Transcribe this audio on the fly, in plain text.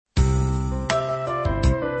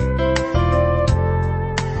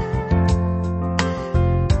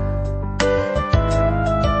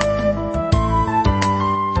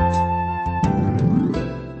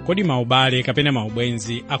Kodi maubale kapena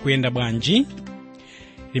maubwenzi akuyenda bwanji?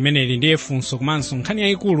 Limeneli ndiye funso komanso nkhani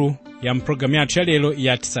yayikulu ya mpulogalamu yathu ya lero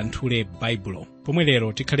ya Tisanthule Baibulo. Pomwe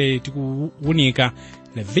lero tikhale tikuwunika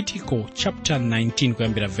Levitical chapter 19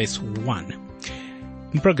 kuyambira verse 1.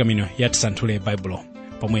 Mpulogalamu ino ya Tisanthule Baibulo,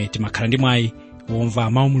 pomwe timakhala ndi mwayi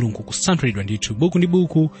womva mawu Mulungu kusanthulidwa ndithu buku ndi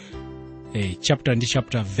buku, chapter ndi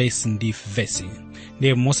chapter, verse ndi verse.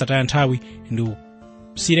 Ndiye mosataya nthawi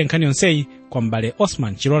ndisiyire nkhani yonseyi kwa m'bale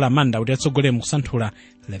Osman Chilola Manda kuti atsogolere kusanthula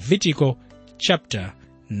Levitical chapter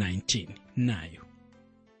 19 nayo.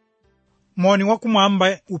 Moni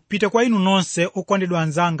wakumwamba upite kwa inu nonse okondedwa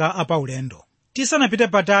anzanga apa ulendo. Tisanapite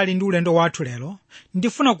patali ndi ulendo wathu lero,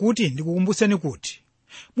 ndifuna kuti ndikukumbutseni kuti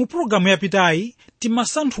mu programu yapitayi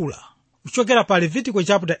timasanthula kuchokera pa Levitical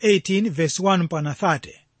chapter 18 verse 1 mpaka 30,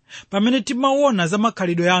 pamene timaona za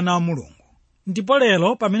makhalidwe ya ana a Mulungu. Ndipo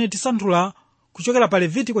lero pamene tisanthula kuchokera pa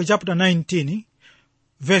Levitical chapter 19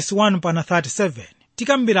 verse 1 mpaka 37,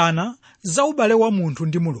 tikambirana za ubale wa munthu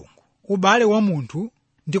ndi Mulungu. Ubale wa munthu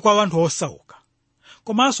ndi kwa anthu osauka,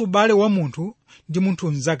 komanso ubale wa munthu ndi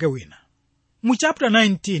munthu mnzake wina. Mu chapter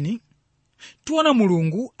 19 tiona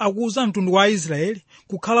Mulungu akuwuza mtundu wa Israeli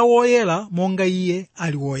kukhala woyera monga iye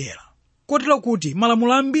ali woyera. Kotero kuti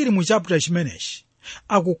malamulo ambiri mu chapter chimenechi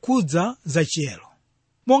akukhudza za chiyero.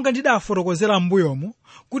 Monga ndidafotokozera m'mbuyomu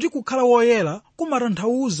kuti kukhala woyera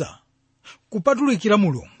kumatanthauza kupatulikira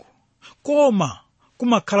Mulungu, koma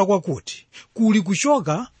kumakhala kwakuti kuli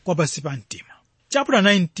kuchoka kwa pansi pa mtima. Chapter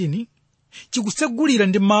 19 chikusegulira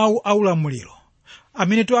ndi mawu a ulamuliro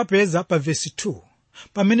amene tiwapeza pa verse 2,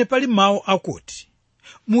 pamene pali mawu akuti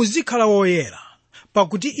muzikhala woyera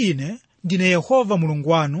pakuti ine ndine Yehova Mulungu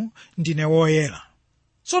wanu, ndine woyera.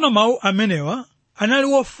 Tsono mawu amenewa anali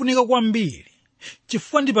wofunika kwambiri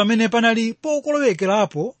chifukwa ndi pamene panali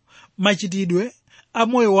pokolowekerapo machitidwe a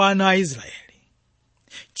moyo wa ana a Israeli.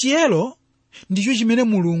 Chiyero ndicho chimene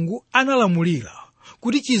Mulungu analamulira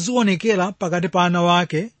kuti chizionekera pakati pa ana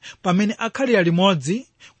wake pamene akhalira limodzi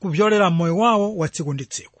kupyolera moyo wawo wa tsiku ndi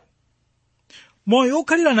tsiku. Moyo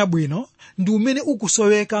wokhalirana bwino ndi umene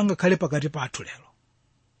ukusoweka ngakhale pakati pathu lero,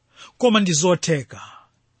 koma ndi zotheka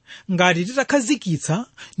ngati titakhazikitsa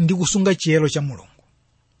ndi kusunga chiyero cha Mulungu.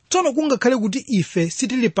 Tsono kungakhale kuti ife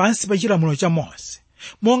sitili pansi pa chilamulo cha Mose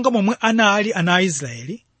monga momwe anali ana a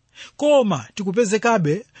Israeli, koma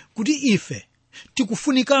tikupezekabe kuti ife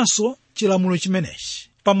tikufunikanso chilamulo chimenechi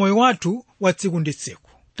pa moyo wathu wa tsiku ndi tsiku.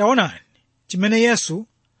 Taonani chimene Yesu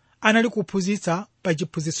anali kuphunzitsa pa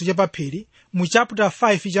chiphunzitso cha paphiri mu chapter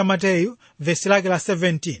 5 cha Mateyu verse lake la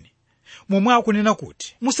 17, momwe akunena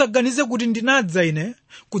kuti musaganize kuti ndinadza ine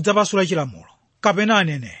kudzapasula chilamulo kapena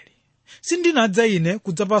aneneri. Sindinadza ine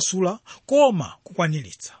kudzapasula koma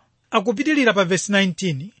kukwaniritsa. Akupitilira pa verse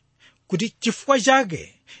 19 kuti chifukwa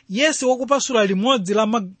chake Yesu wakupasula limodzi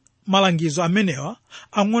la malangizo amenewa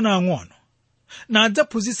ang'onoang'ono, na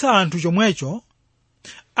adzaphunzitsa anthu chomwecho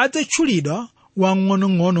adzatchulidwa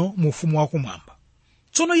wang'onong'ono mu ufumu wakumwamba.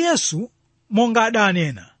 Tsono Yesu monga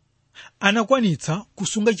adanena anakwanitsa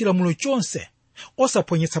kusunga chilamulo chonse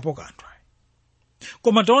osaphonyetsapo kanthu.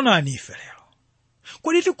 Koma taonani ife lero,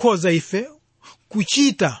 kodi tikhoza ife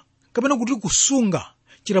kuchita kapena kuti kusunga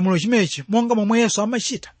chilamulo chimenechi monga momwe Yesu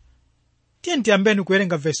amachita? Tiyeni tiyambeni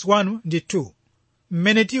kuwerenga verse 1 ndi 2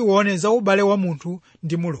 mmene tione za ubale wa munthu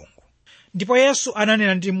ndi Mulungu. Ndipo Yesu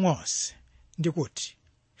ananena ndi Mose ndi kuti,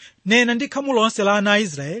 nena ndi khamu lonse la ana a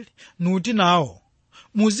Israeli nuti nawo,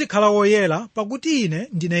 muzikhala woyera pakuti ine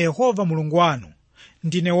ndine Yehova Mulungu wanu,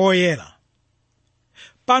 ndine woyera.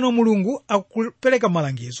 Pano Mulungu akupereka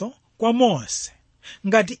malangizo kwa Mose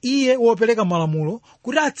ngati iye wopereka malamulo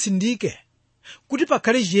kuti atsindike kuti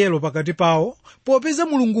pakhale chiyero pakati pawo, popeza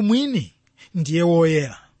Mulungu mwini ndiye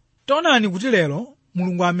woyera. Taonani kuti lero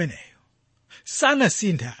Mulungu ameneyo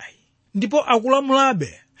sanasinthe ayi, ndipo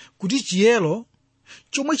akulamulabe kuti chiyero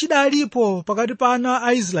chomwe chidalipo pakati pa ana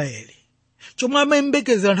a Israeli, chomwe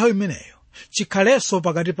amayembekezera nthawi imeneyo, chikhalenso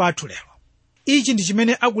pakati pathu lero. Ichi ndi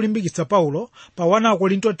chimene akulimbikitsa Paulo pa 1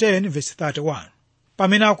 Korinto 10 verse 31,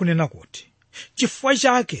 pamene akunena kuti chifukwa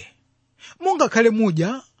chake mungakhale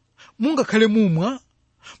mudya, mungakhale mumwa,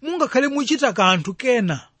 mungakhale muchita kanthu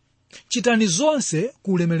kena, chitani zonse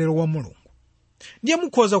ku ulemerero wa Mulungu. Ndiye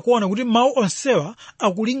mukhoza kuona kuti mawu onsewa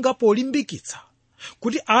akulinga polimbikitsa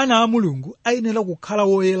kuti ana a Mulungu ayenera kukhala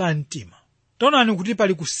woyera mtima. Taonani kuti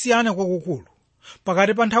pali kusiyana kwakukulu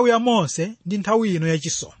pakati pa nthawi ya Mose ndi nthawi ino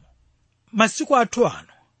yachisomo. Masiku athu ano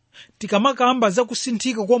tikamakamba za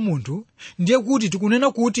kusinthika kwa munthu, ndiye kuti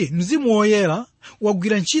tikunena kuti Mzimu Woyera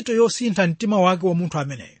wagwira ntchito yosintha mtima wake wa munthu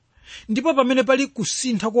ameneyo. Ndipo pamene pali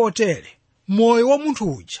kusintha kotere, moyo wa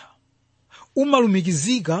munthu uja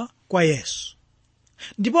umalumikizika kwa Yesu.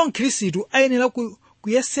 ndipo mkhristu ayenera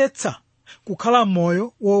kuyesetsa kukhala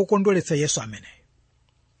moyo wokondweretsa Yesu ameneyo.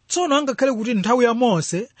 Tsono angakhale kuti nthawi ya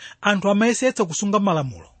Mose anthu amayesetsa kusunga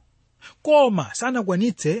malamulo, koma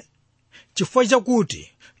sanakwanitse chifukwa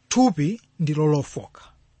chakuti thupi ndilo lofoka.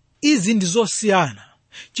 Izi ndi zosiyana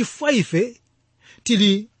chifukwa ife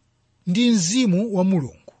tili ndi mzimu wa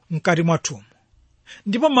Mulungu mkati mwathumu.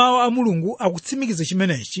 Ndipo mawu a Mulungu akutsimikiza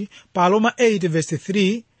chimenechi pa Roma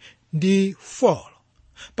 8:3 ndi 4,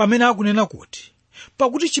 pamene akunena kuti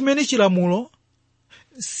pakuti chimene chilamulo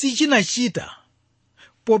sichinachita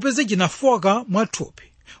popeza chinafoka mwathupi,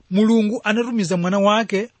 Mulungu anatumiza mwana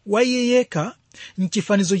wake wa iye yekha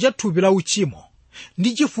m'chifanizo cha thupi la uchimo,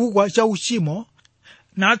 ndi chifukwa cha uchimo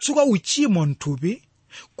natsuka uchimo m'thupi,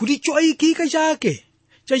 kuti choyikika chake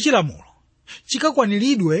cha chilamulo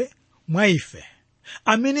chikakwaniridwe mwa ife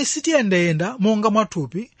amene sitiyendayenda monga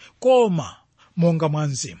mwathupi koma monga mwa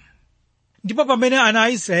mzimu. Ndipo pamene ana a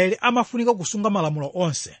Israeli amafunika kusunga malamulo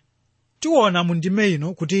onse, tiona mu ndime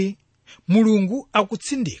ino kuti Mulungu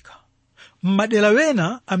akutsindika m'madera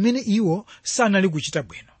wena amene iwo sanali kuchita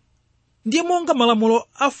bwino. Ndiye monga malamulo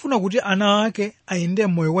afuna kuti ana ake ayende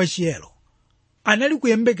moyo wachiyero, anali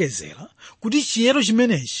kuyembekezera kuti chiyero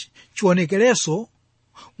chimenechi chionekerenso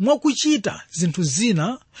mwakuchita zinthu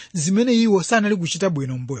zina zimene iwo sanali kuchita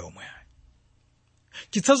bwino m'mbuyo omwe.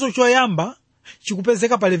 Chitsanzo choyamba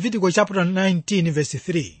chikupezeka pa Levitiko chapter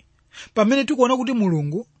 19:3, pamene tikuona kuti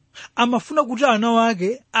Mulungu amafuna kuti ana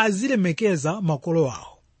wake azilemekeza makolo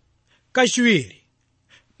awo. Kachiwiri,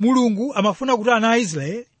 Mulungu amafuna kuti ana a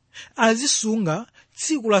Israeli azisunga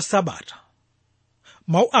tsiku la Sabata.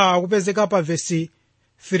 Mawu awa akupezeka pa verse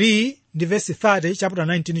 3 ndi verse 30 chapter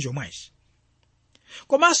 19 chomwechi.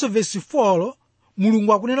 Komanso verse 4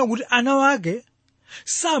 Mulungu akunena kuti ana wake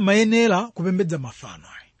samayenera kupembedza mafano.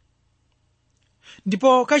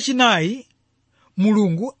 Ndipo kachinayi,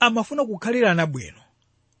 Mulungu amafuna kukhalirana bwino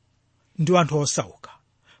ndi anthu osauka.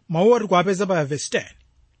 Mawu tikuwapeza pa verse 10.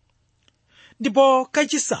 Ndipo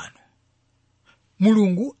kachisanu,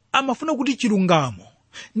 Mulungu amafuna kuti chilungamo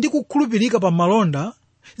ndi kukhulupirika pa malonda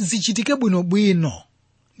zichitike bwinobwino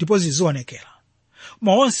ndipo zizionekera.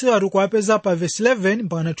 Maonse tikuwapeza pa verse 11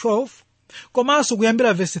 mpaka 12, komanso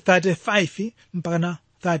kuyambira verse 35 mpaka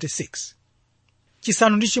 36.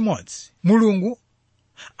 Chisanu ndi chimodzi, Mulungu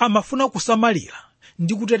amafuna kusamalira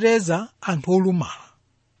ndi kuteteza anthu olumala.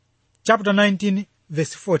 Chapter 19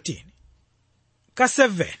 verse 14. Ka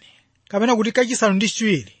 7 kapena kuti kachisanu ndi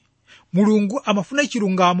chiwiri, Mulungu amafuna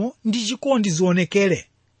chilungamo ndi chikondi zionekere.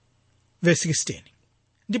 Verse 16.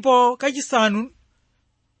 Ndipo kachisanu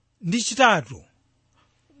ndi chitatu,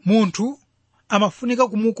 munthu amafunika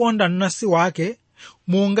kumukonda mnansi wake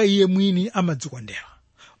monga iye mwini amadzikondera.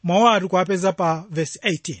 Mawu tikuwapeza pa verse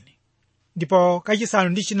 18. Ndipo kachisanu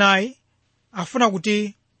ndi chinayi, afuna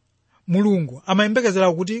kuti Mulungu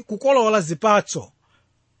amayembekezera kuti kukolola zipatso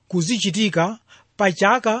kuzichitika pa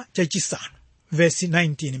chaka chachisanu. Verse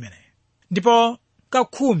 19 imene. Ndipo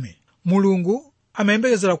kakhumi, Mulungu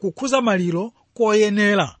amayembekezera kukhuza maliro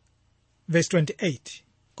koyenera. Verse 28.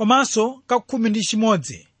 Komanso kakhumi ndi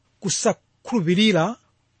chimodzi, kusakhulupirira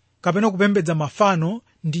kapena kupembedza mafano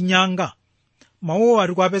ndi nyanga. Mawu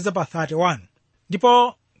tikuwapeza pa 31.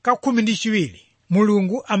 Ndipo kakhumi ndi chiwiri,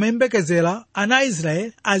 Mulungu amayembekezera ana a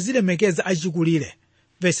Israeli azilemekeza achikulire.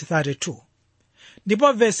 Verse 32.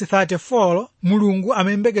 Ndipo verse 34, Mulungu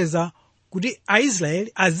amayembekeza kuti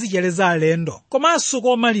Aisraeli azichereza alendo. Komanso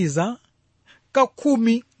komaliza,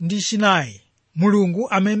 kakhumi ndi chinayi, Mulungu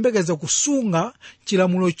amayembekeza kusunga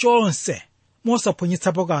chilamulo chonse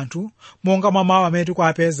mosaphonyetsapo kanthu, monga mwa mawu amene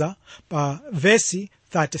tikuwapeza pa verse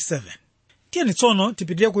 37. Tiyeni tsono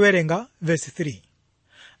tipitirire kuwerenga verse 3.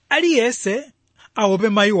 Aliyense aope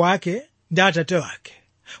mayi wake ndi atate wake,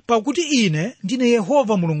 pakuti ine ndine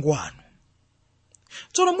Yehova Mulungu wanu.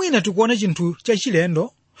 Tsono mwina tikuona chinthu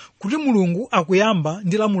chachilendo kuti Mulungu akuyamba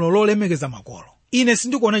ndi lamulo lolemekeza makolo. Ine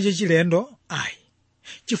sindikuona chachilendo ayi,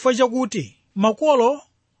 chifukwa chakuti makolo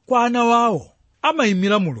kwa ana wawo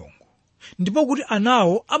amayimira Mulungu, ndipo kuti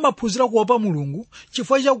anawo amaphunzira kuopa Mulungu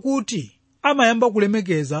chifukwa chakuti amayamba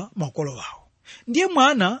kulemekeza makolo wawo. Ndiye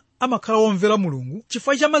mwana amakhala womvera Mulungu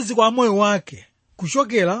chifukwa cha maziko a moyo wake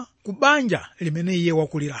kuchokera ku banja limene iye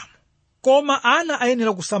wakuliramo. Koma ana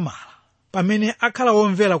ayenera kusamala pamene akhala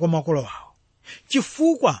womvera kwa makolo awo,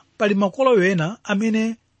 chifukwa pali makolo wena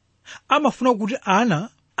amene amafuna kuti ana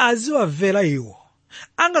aziwamvera iwo,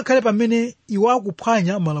 angakhale pamene iwo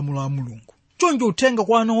akuphwanya malamulo a Mulungu. Choncho uthenga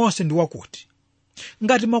kwa ana onse ndi wakuti,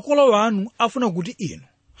 ngati makolo anu afuna kuti inu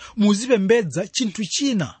muzipembedza chinthu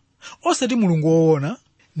china osati Mulungu woona,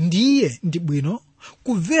 ndiye ndi bwino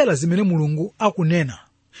kumvera zimene Mulungu akunena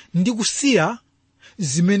ndi kusiya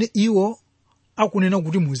zimene iwo akunena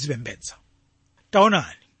kuti muzipembedza.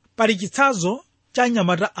 Taonani, pali chitsanzo cha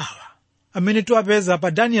anyamata awa amene tiwapeza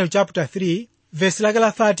pa Daniel chapter 3 verse lake la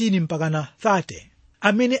 13 mpaka na 30,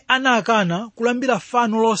 amene anakana kulambira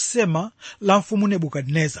fano losema la mfumu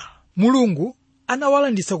Nebukadinezara. Mulungu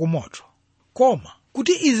anawalanditsa ku moto. Koma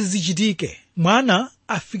kuti izi zichitike, mwana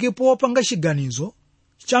afike popanga chiganizo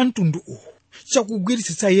cha mtundu uwu,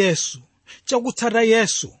 chakugwiritsitsa Yesu, chakutsata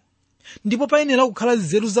Yesu, ndipo payenera kukhala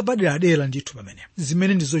nzeru zapaderadera ndithu pamene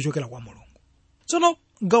zimene ndizochokera kwa Mulungu. Tsono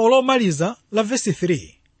gawo lomaliza la verse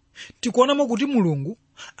 3 tikuonamo kuti Mulungu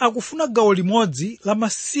akufuna gawo limodzi la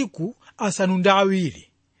masiku asanu ndi awiri,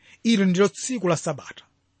 ili ndilo tsiku la Sabata.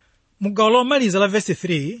 Mu gawo lomaliza la verse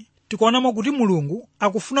 3 tikuonamo kuti Mulungu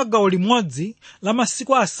akufuna gawo limodzi la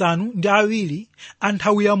masiku asanu ndi awiri a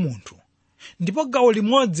nthawi ya munthu, ndipo gawo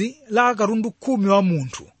limodzi la akatundu 10 wa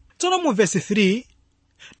munthu. Tsono mu verse 3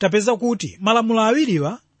 tapeza kuti malamulo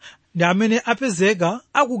awiriwa ndi amene apezeka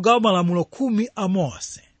akugawa malamulo 10 a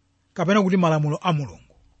Mose, kapena kuti malamulo a Mulungu.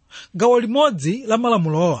 Gawo limodzi la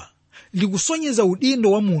malamulowa likusonyeza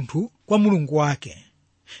udindo wa munthu kwa Mulungu wake,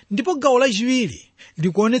 ndipo gawo lachiwiri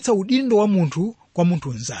likuonetsa udindo wa munthu kwa munthu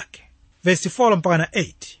mnzake. Verse 4 mpaka na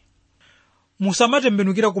 8,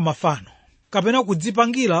 musamatembenukira ku mafano kapena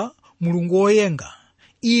kudzipangira mulungu woyenga.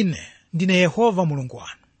 Ine ndine Yehova Mulungu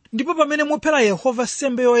wanu. Ndipo pamene muphera Yehova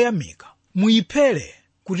nsembe yoyamika, muyiphere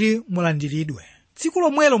kuti mulandiridwe. Tsiku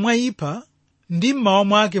lomwelo mwayipha ndi mmawa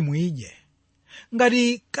mwake muyidye.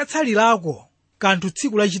 Ngati katsalirako kanthu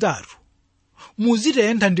tsiku lachitatu,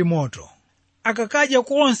 muzitentha ndi moto. Akakadya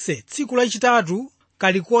konse tsiku lachitatu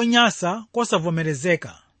kali konyasa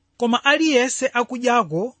kosavomerezeka. Koma aliyense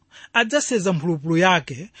akudyako adzaseza mphulupulu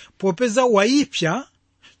yake, popeza wayipsa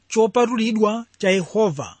chopatulidwa cha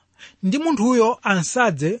Yehova, ndi munthuyo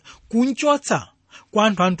ansadze kunchotsa kwa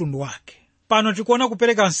anthu a mtundu wake. Pano tikuona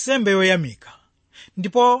kupereka nsembe yoyamika,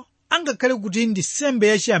 ndipo angakhale kuti ndi nsembe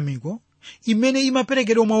yachiyamiko imene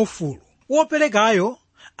imaperekedwa mwaufulu, woperekayo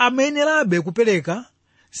amayenerabe kupereka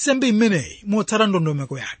nsembe imeneyi motsata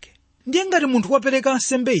ndondomeko yake. Ndiye ngati munthu wapereka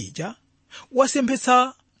nsembe ija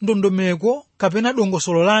wasemphetsa ndondomeko kapena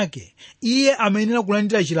dongosolo lake, iye amayenera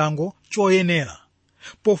kulandira chilango choyenera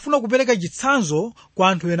pofuna kupereka chitsanzo kwa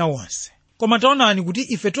anthu ena onse. Koma taonani kuti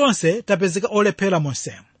ife tonse tapezeka olephera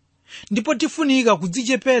monsemo, ndipo tifunika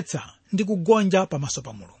kudzichepetsa ndi kugonja pamaso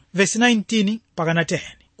pa Mulungu. Verse 19 mpaka na 10,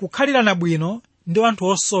 kukhalirana bwino ndi anthu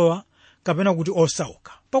osowa kapena kuti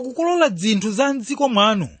osauka. Pakukolola zinthu za m'dziko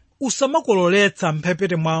mwanu, usamakololetsa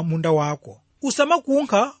mphepete mwa munda wako.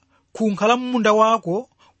 Usamakunkha khunkha la munda wako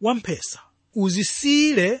wamphesa.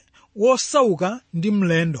 Uzisiyire wosauka ndi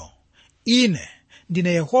mlendo. Ine ndine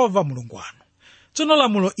Yehova Mulungu wanu. Tsono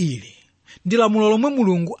lamulo ili ndi lamulo lomwe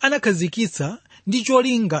Mulungu anakhazikitsa ndi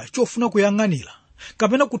cholinga chofuna kuyang'anira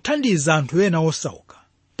kapena kuthandiza anthu ena osauka.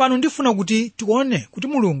 Pano ndifuna kuti tione kuti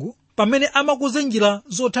Mulungu pamene amakonza njira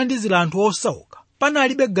zothandizira anthu osauka,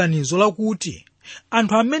 panalibe ganizo lakuti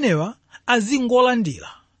anthu amenewa azingolandira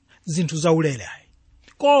zinthu zaulere,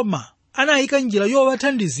 koma anayika njira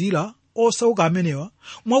yowathandizira osauka amenewa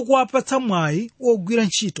mwakuwapatsa mwayi wogwira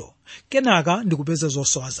ntchito, kenaka ndi kupeza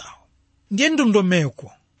zosowa zawo. Ndiye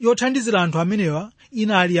ndondomeko yothandizira anthu amenewa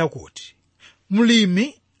inali yakuti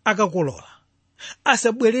mlimi akakolola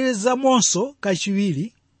asabwererezamonso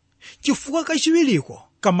kachiwiri, chifukwa kachiwiriko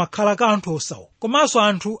kamakhala ka anthu osauka. Komanso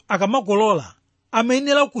anthu akamakolola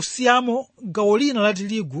amayenera kusiyamo gawo lina la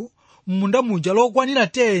tirigu m'munda muja lokwanira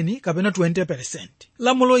 10 kapena 20%.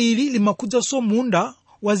 Lamulo ili limakhudzanso munda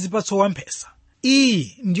wa zipatso wamphesa.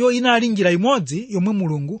 Iyi ndiyo inali njira imodzi yomwe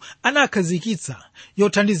Mulungu anakhazikitsa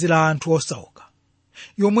yothandizira anthu osauka,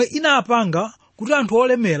 yomwe inapanga kuti anthu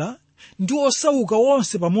olemera ndi osauka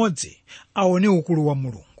wonse pamodzi aone ukulu wa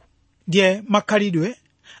Mulungu. Ndiye makhalidwe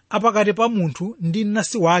apakati pa munthu ndi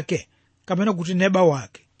mnansi wake kapena kuti neba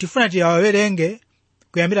wake tifuna tiyawerenge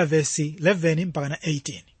kuyambira verse 11 mpaka na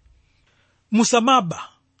 18. Musamaba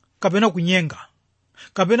kapena kunyenga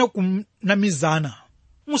kapena kunamizana.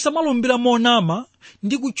 Musamalumbira monama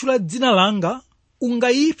ndi kutchula dzina langa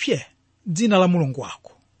ungayipse dzina la Mulungu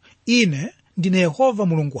wako. Ine ndine Yehova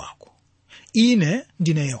Mulungu wako. Ine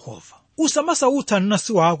ndine Yehova. Usamasautsa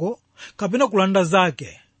mnansi wako kapena kulanda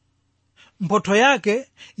zake. Mphotho yake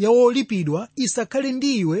ya wolipidwa isakhale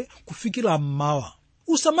ndi iwe kufikira mmawa.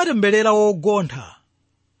 Usamatemberera wogontha,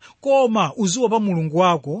 koma uziopa Mulungu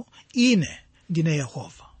wako. Ine ndine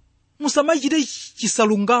Yehova. Musamachite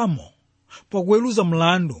chisalungamo pakuweruza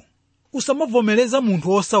mlandu. Usamavomereza munthu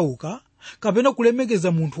wosauka kapena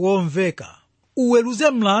kulemekeza munthu womveka. Uweruze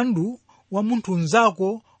mlandu wa munthu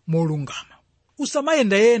mnzako molungama.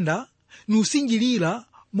 Usamayendayenda nusinjirira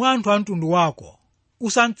mwa anthu a mtundu wako.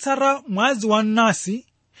 usantsata mwazi wa mnansi,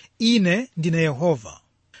 ine ndine Yehova.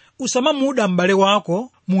 Usamamuda m'bale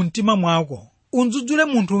wako mu mtima mwako. Unzudzule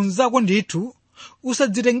munthu mnzako ndithu,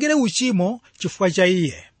 usadzitengere uchimo chifukwa cha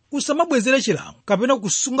iye. Usamabwezere chilango kapena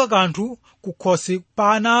kusunga kanthu kukhosi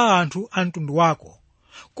pa ana a anthu a mtundu wako,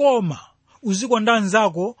 koma uzikonda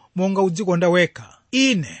anzako monga udzikonda wekha.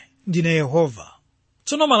 Ine ndine Yehova.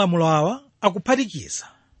 Tsono malamulo awa akuphatikiza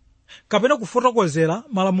kapena kufotokozera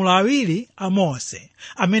malamulo awiri a Mose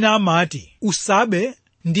amene amati usabe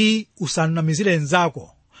ndi usanamizire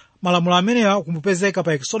mnzako. Malamulo amenewa akumupezeka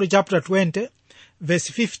pa Exodus chapter 20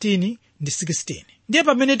 verse 15 ndi 16. Ndiye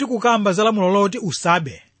pamene tikukamba za lamulo loti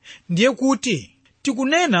usabe, ndiye kuti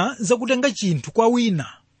tikunena zakutenga chinthu kwa wina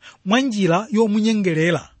mwa njira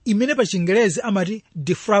yomunyengerera, imene pa Chingerezi amati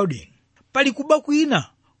defrauding. Pali kuba kwina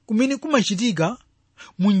kumene kumachitika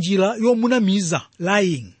mu njira yomunamiza,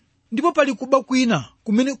 lying. Ndipo pali kuba kwina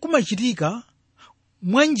kumene kumachitika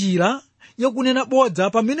mwa njira yakunena bodza,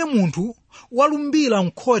 pamene munthu walumbira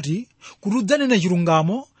mkhoti kuti udzanena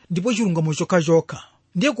chilungamo ndipo chilungamo chokhachokha.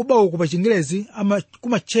 Ndiye kuba uku pa Chingerezi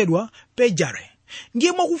kumatchedwa perjury.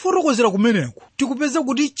 Ndiye mwakufotokozera kumeneku tikupeza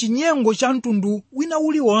kuti chinyengo cha mtundu wina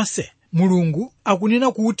uliwonse Mulungu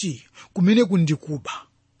akunena kuti kumene kundikuba.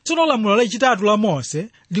 Tsono lamulo lachitatu la Mose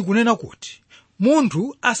likunena kuti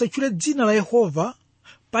munthu asatchule dzina la Yehova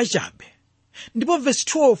pachabe. Ndipo verse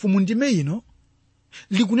 12 mu ndime ino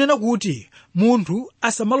likunena kuti munthu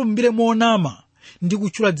asamalumbire monama ndi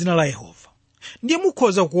kutchula dzina la Yehova. Ndiye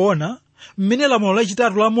mukhoza kuona mmene lamulo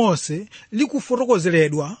lachitatu la Mose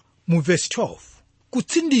likufotokozeredwa mu verse 12,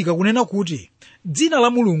 kutsindika kunena kuti dzina la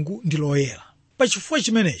Mulungu ndi loyera. Pachifukwa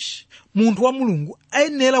chimenechi munthu wa Mulungu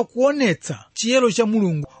ayenera kuonetsa chiyero cha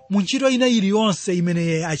Mulungu mu ntchito ina iliyonse imene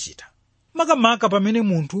iye achita. Makamaka pamene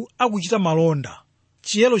munthu akuchita malonda,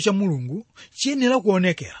 chiyero cha Mulungu chiyenera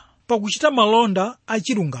kuonekera pakuchita malonda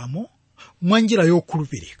achilungamo mwa njira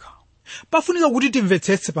yokhulupirika. Pafunika kuti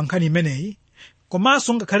timvetsetse pa nkhani imeneyi,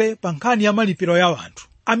 komanso ngakhale pa nkhani ya malipiro ya anthu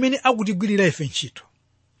amene akutigwirira ife ntchito.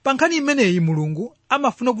 Pa nkhani imeneyi Mulungu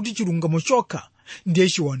amafuna kuti chilungamo chokha ndiye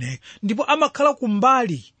chioneke, ndipo amakhala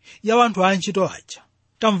kumbali ya anthu a ntchito aja.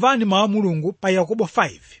 Tamvani mawu a Mulungu pa Yakobo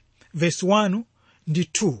 5 verse 1 ndi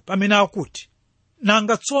 2 pamene akuti,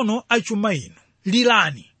 nanga tsono achuma inu,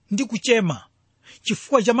 lirani ndi kuchema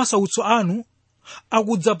chifukwa cha masautso anu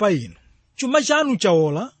akudza pa inu. Chuma chanu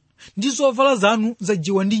chaola ndi zovala zanu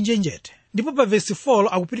zajiwa ndi njenjete. Ndipo pa verse 4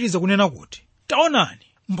 akupitiriza kunena kuti, taonani,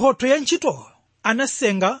 mphotho ya ntchitoyo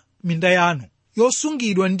anasenga minda yanu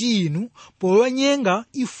yosungidwa ndi inu powanyenga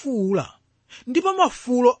ifuula, ndipo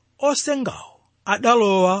mafulo osengawo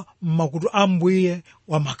adalowa m'makutu a mbuye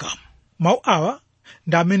wa makamu. Mawu awa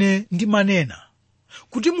ndi amene ndimanena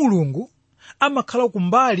kuti Mulungu amakhala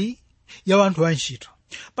kumbali ya anthu a ntchito.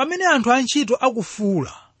 Pamene anthu a ntchito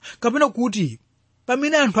akufuula, kapena kuti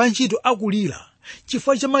pamene anthu a ntchito akulira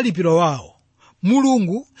chifukwa cha malipiro wawo,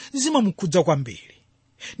 Mulungu zimamukhudza kwambiri,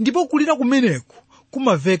 ndipo kulira kumeneku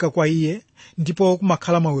kumaveka kwa iye, ndipo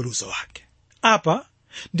kumakhala maweruzo wake. Apa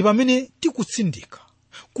ndi pamene tikutsindika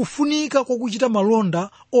kufunika kwa kuchita malonda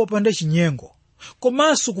opanda chinyengo,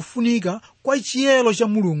 komanso kufunika kwa chiyero cha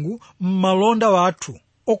Mulungu m'malonda wathu.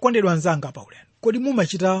 Okondedwa anzanga pa ulendo, kodi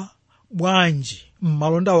mumachita bwanji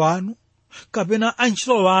m'malonda wanu kapena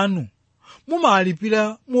antchito wanu?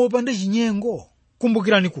 Mumalipira mopanda chinyengo?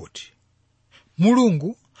 Kumbukirani kuti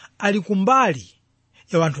Mulungu ali kumbali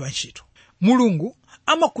ya anthu antchito. Mulungu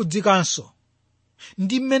amakhudzikanso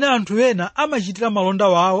ndi mmene anthu ena amachitira malonda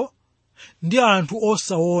wawo ndi anthu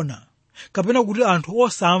osaona, kapena kuti anthu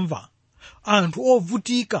osamva, anthu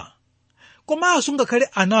ovutika, komanso ngakhale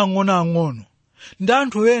ana ang'onoang'ono ndi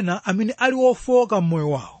anthu ena amene ali ofoka m'moyo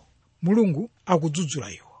wawo. Mulungu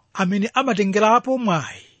akudzudzula iwo amene amatengerapo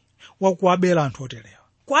mwayi wakuwabera anthu oterewa.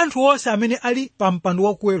 Kwa anthu onse amene ali pa mpando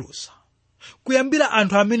wakuweruza, kuyambira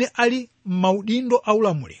anthu amene ali m'maudindo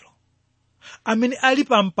aulamuliro, amene ali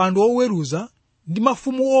pa mpando woweruza ndi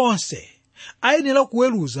mafumu onse, ayenera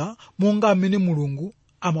kuweruza monga amene Mulungu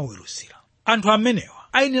amaweruzira. Anthu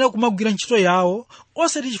amenewa ayenera kumagwira ntchito yawo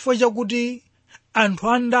osati chifukwa chakuti anthu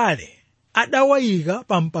andale adawayika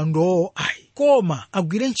pa mpandowo ayi, koma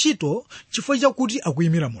agwire ntchito chifukwa chakuti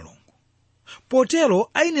akuyimira Mulungu. Potero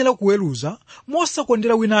ayenera kuweruza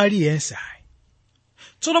mosakondera wina aliyense ayi.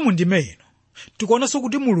 Tsono mu ndime ino tikuonanso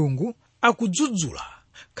kuti Mulungu akudzudzula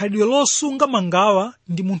khalidwe losunga mangawa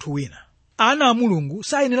ndi munthu wina. Ana a Mulungu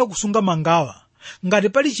sayenera kusunga mangawa ngati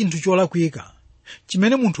pali chinthu cholakwika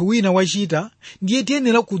chimene munthu wina wachita, ndiye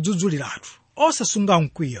tiyenera kudzudzuliratu, osasunga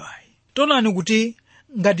mkwiyo ayi. Tonani kuti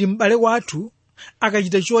ngati m'bale wathu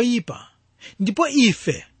akachita choyipa ndipo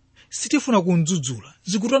ife sitifuna kumdzudzula,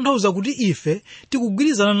 zikutanthauza kuti ife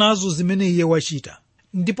tikugwirizana nazo zimene iye wachita,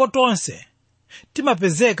 ndipo tonse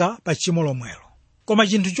timapezeka pa tchimo lomwelo. Koma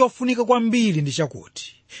chinthu chofunika kwambiri ndi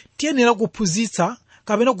chakuti tiyenera kuphunzitsa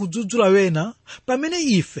kapena kudzudzula wena pamene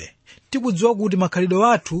ife tikudziwa kuti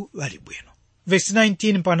makhalidwe athu ali bwino. Verse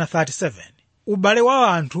 19 mpaka 37. Ubale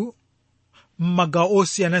wa anthu m'magawo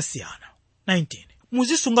osiyanasiyana. 19.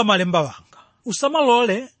 Muzisunga malemba wanga.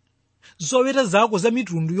 Usamalole zoweta zako za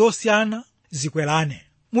mitundu yosiyana zikwerane.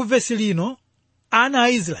 Mu vesi lino ana a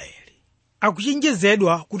Israeli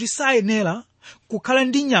akuchenjezedwa kuti sayenera kukhala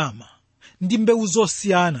ndi nyama ndi mbewu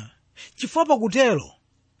zosiyana, chifukwa pakutero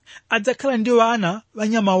adzakhala ndi wana wa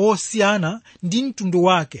nyama wosiyana ndi mtundu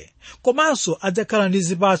wake, komanso adzakhala ndi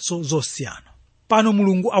zipatso zosiyana. Pano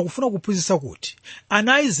Mulungu akufuna kuphunzitsa kuti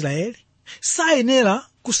ana a Israeli sayenera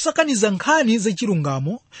kusakaniza nkhani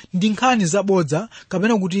zachilungamo ndi nkhani zabodza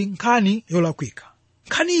kapena kuti nkhani yolakwika.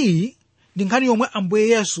 Nkhani iyi ndi nkhani yomwe Ambuye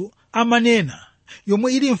Yesu amanena,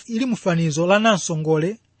 yomwe ili mfanizo la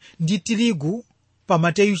namsongole ndi tirigu pa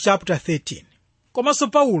Mateyu chapter 13. Komanso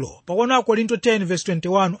Paulo pa 1 Korinto 10 verse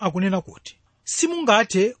 21 akunena kuti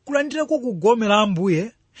simungathe kulandirako kugome la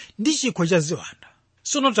Ambuye ndi chikho cha ziwanda.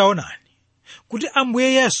 Sono taonani kuti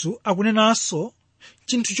Ambuye Yesu akunenanso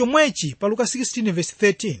chinthu chomwechi pa Luka 16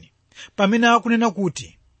 verse 13 pamene akunena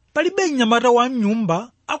kuti palibe mnyamata wa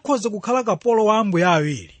mnyumba akhoza kukhala kapolo wa ambuye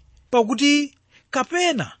awiri, pakuti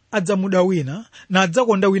kapena adzamuda wina na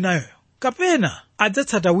adzakonda winayo, kapena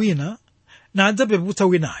adzatsata wina na adzapeputsa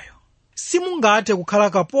winayo. Simungathe kukhala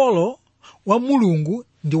kapolo wa Mulungu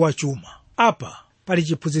ndi wa chuma. Apa pali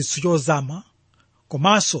chiphunzitso chozama,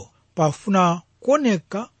 komanso pafuna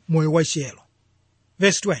kuoneka moyo wachiyero.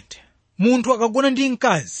 Verse 20. Munthu akagona ndi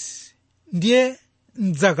mkazi ndiye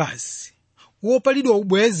mdzakazi wopalidwa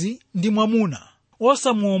ubwezi ndi mwamuna,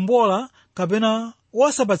 osamuwombola kapena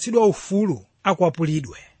osapatsidwa ufulu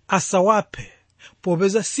akwapulidwe. Asawaphe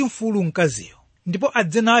popeza si mfulu mkaziyo, ndipo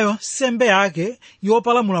adze nayo nsembe yake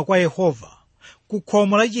yopalamula kwa Yehova ku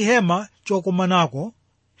khomo la chihema chokomanako,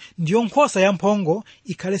 ndiyo nkhosa yamphongo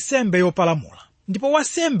ikhale nsembe yopalamula. Ndipo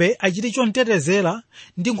wansembe achite chomtetezera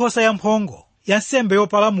ndi nkhosa yamphongo ya nsembe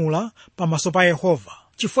yopalamula pamaso pa Yehova,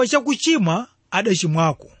 chifukwa cha kuchimwa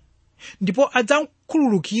adachimwako, ndipo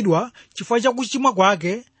adzakhululukidwa chifukwa cha kuchimwa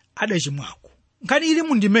kwake adachimwako. Nkhani ili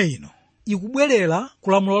mu ndime ino ikubwerera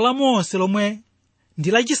ku lamulo la Mose lomwe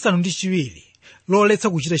ndi lachisanu ndi chiwiri loletsa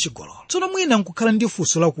kuchita chigololo. Tsono mwina nkukhala ndi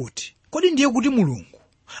funso lakuti kodi ndiye kuti Mulungu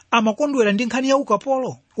amakondwera ndi nkhani ya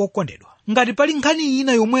ukapolo? Okondedwa, ngati pali nkhani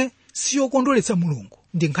ina yomwe siyokondweretsa Mulungu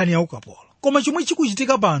ndi nkhani ya ukapolo. Koma chomwe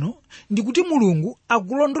chikuchitika pano ndi kuti Mulungu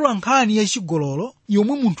akulondola nkhani ya chigololo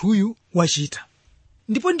yomwe munthuyu wachita,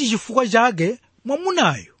 ndipo ndi chifukwa chake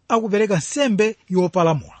mwamunayo akupereka nsembe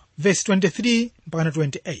yopalamula. Verse 23 mpaka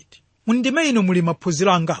 28. Mundime ino muli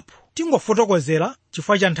maphunziro angapo, tingofotokozera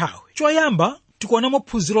chifukwa cha nthawi. Choyamba tikuonamo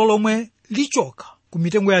phunziro lomwe lichoka ku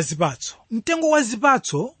mitengo ya zipatso. Mtengo wa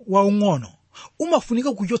zipatso waung'ono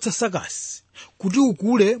umafunika kuchotsa sakasi kuti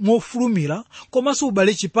ukule mofulumira komanso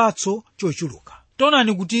ubale chipatso chochuluka.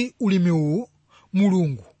 Taonani kuti ulimi uwu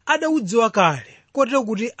Mulungu adaudziwa kale, kotero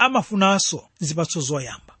kuti amafunanso zipatso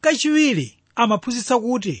zoyamba. Kachiwiri amaphunzitsa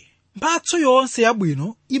kuti mphatso yonse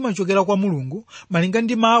yabwino imachokera kwa Mulungu malinga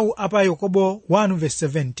ndi mawu a pa Yakobo 1 verse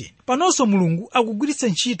 17. Panonso Mulungu akugwiritsa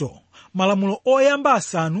ntchito malamulo oyamba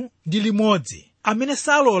asanu ndi limodzi amene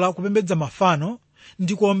salola kupembedza mafano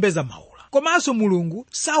ndi kuombeza maula. Komanso Mulungu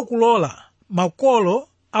sakulola makolo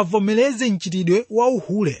avomereze mchitidwe wa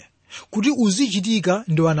uhule kuti uzichitika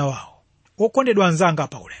ndi wana wawo. Okondedwa anzanga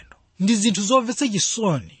pa ulendo, ndi zinthu zomvetsa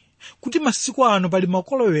chisoni kuti masiku ano pali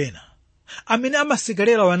makolo wena amene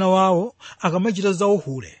amasekerera wana wawo akamachita za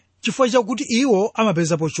uhule chifukwa chakuti iwo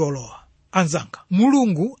amapezapo cholowa. Anzanga,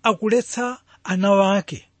 Mulungu akuletsa ana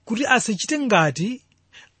wake kuti asachite ngati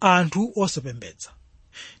anthu osapembedza.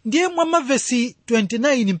 Ndiye mwa mavesi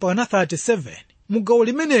 29 mpaka 37 mugawo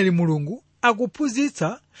limeneli Mulungu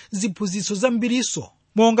akuphunzitsa ziphunzitso zambiriso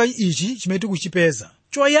monga ichi chimene tikuchipeza.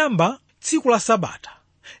 Choyamba, tsiku la Sabata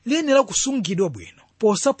liyenera kusungidwa bwino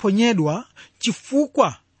posaphonyedwa,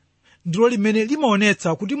 chifukwa ndilo limene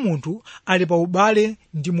limaonetsa kuti munthu ali pa ubale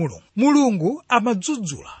ndi Mulungu. Mulungu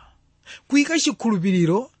amadzudzula kuyika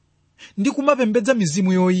chikhulupiriro ndi kumapembedza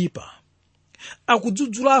mizimu yoyipa.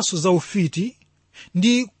 Akudzudzulanso za ufiti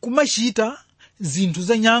ndi kumachita zinthu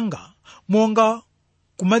zanyanga monga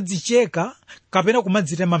kumadzicheka kapena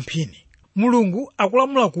kumadzitema mphini. Mulungu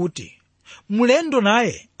akulamula kuti mulendo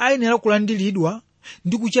naye ayenera kulandiridwa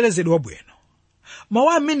ndi kucherezedwa bwino. Mawu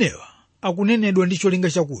amenewa akunenedwa ndi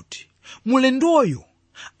cholinga chakuti mulendoyo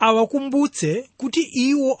awakumbutse kuti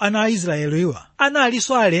iwo ana a Israeliwa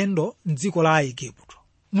analinso alendo m'dziko la Igupto.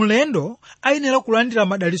 Mlendo ayenera kulandira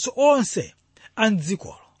madalitso onse a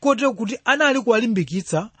m'dzikolo, kotero kuti anali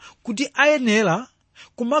kuwalimbikitsa kuti ayenera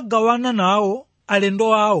kumagawana nawo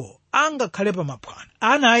alendo awo angakhale pamaphwando.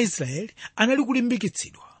 Ana a Israeli anali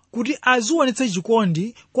kulimbikitsidwa kuti azionetsa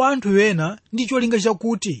chikondi kwa anthu ena ndi cholinga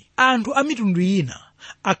chakuti anthu a mitundu ina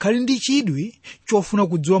akhale ndi chidwi chofuna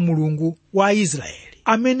kudziwa Mulungu wa Israeli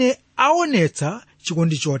amene aonetsa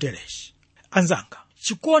chikondi choterechi. Anzanga,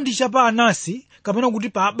 chikondi cha pa anasi kapena kuti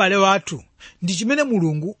pa abale wathu ndi chimene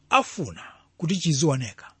Mulungu afuna kuti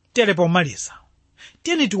chizioneka. Tere pomaliza,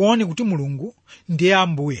 tiyeni tione kuti Mulungu ndiye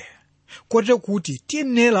Ambuye, kotero kuti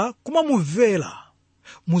tiyenera kumamumvera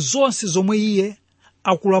mu zonse zomwe Iye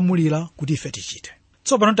akulamulira kuti ife tichite.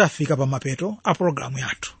 Tsopano tafika pa mapeto a pologalamu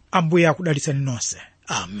yathu. Ambuye akudalitseni nonse.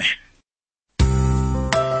 Amen.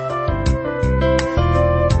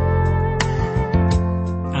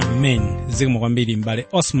 Amen. Zikomo kwambiri m'bale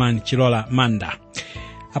Osman Chilola Manda.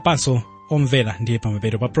 Apanso omvera ndiye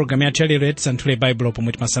pamapeto pa programu yathu yalero ya Tisanthule Baibulo,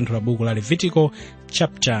 pomwe timasanthula buku la Levitico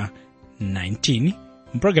chapter 19.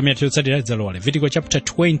 Mpulogalamu yathu yotsatira idzalowa Levitico chapter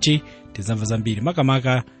 20. Tizamva zambiri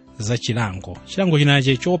makamaka za chilango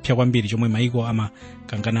chinache choopsa kwambiri chomwe maiko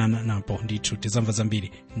amakanganana napo. Ndithu tizamva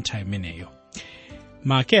zambiri nthawi imeneyo.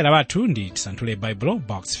 Makera wathu ndi Tisanthule Baibulo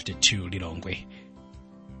box 52 Lilongwe.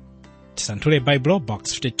 Tisanthule Baibulo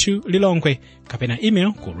box 52 Lilongwe, kapena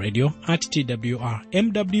email ku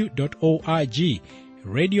radio@twrmw.org,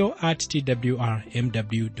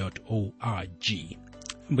 radio@twrmw.org.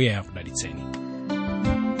 Mbuye akudalitseni.